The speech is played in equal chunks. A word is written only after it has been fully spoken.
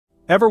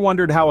Ever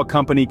wondered how a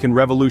company can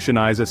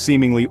revolutionize a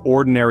seemingly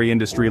ordinary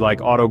industry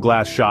like auto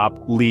glass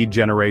shop lead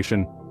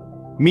generation?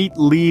 Meet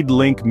Lead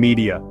Link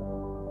Media.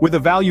 With a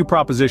value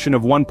proposition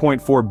of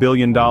 $1.4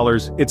 billion,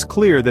 it's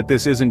clear that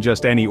this isn't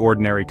just any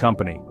ordinary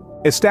company.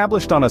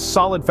 Established on a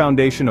solid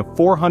foundation of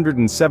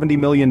 $470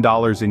 million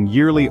in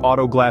yearly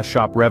auto glass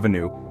shop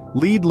revenue,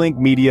 Lead Link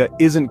Media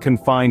isn't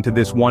confined to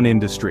this one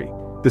industry.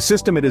 The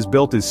system it has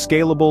built is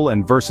scalable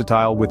and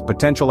versatile with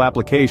potential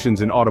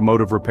applications in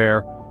automotive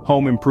repair,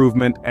 home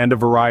improvement, and a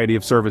variety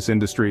of service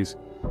industries.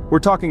 We're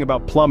talking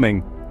about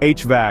plumbing,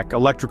 HVAC,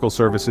 electrical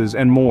services,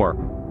 and more.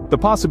 The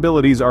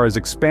possibilities are as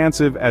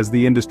expansive as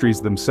the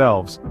industries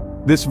themselves.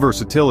 This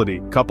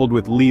versatility, coupled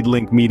with Lead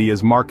Link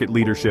Media's market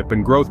leadership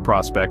and growth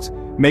prospects,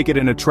 make it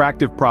an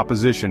attractive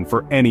proposition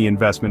for any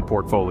investment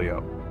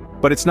portfolio.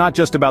 But it's not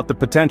just about the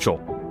potential.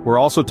 We're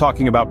also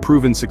talking about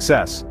proven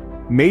success.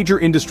 Major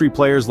industry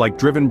players like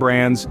Driven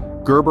Brands,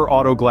 Gerber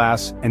Auto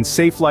Glass, and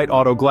Safelite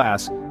Auto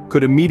Glass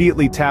could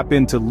immediately tap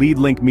into Lead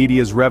Link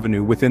Media's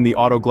revenue within the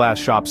auto glass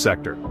shop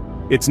sector.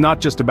 It's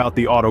not just about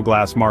the auto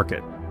glass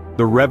market.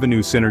 The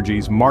revenue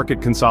synergies,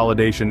 market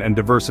consolidation, and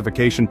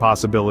diversification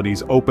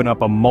possibilities open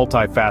up a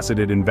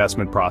multifaceted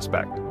investment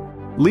prospect.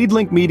 Lead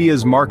Link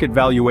Media's market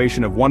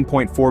valuation of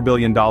 $1.4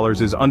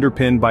 billion is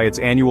underpinned by its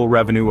annual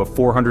revenue of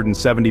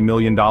 $470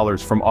 million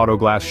from auto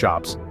glass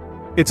shops.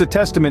 It's a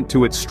testament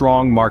to its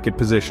strong market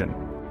position.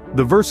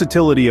 The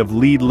versatility of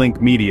Lead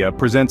Link Media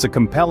presents a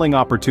compelling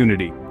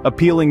opportunity,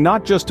 appealing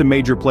not just to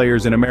major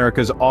players in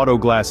America's auto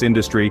glass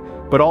industry,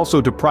 but also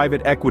to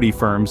private equity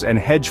firms and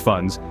hedge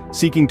funds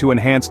seeking to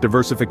enhance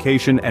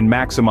diversification and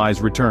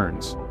maximize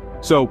returns.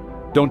 So,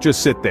 don't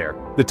just sit there.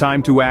 The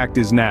time to act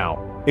is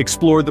now.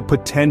 Explore the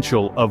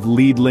potential of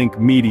Lead Link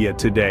Media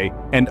today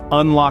and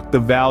unlock the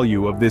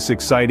value of this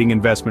exciting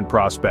investment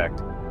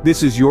prospect.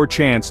 This is your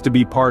chance to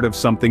be part of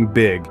something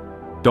big.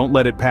 Don't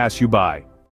let it pass you by.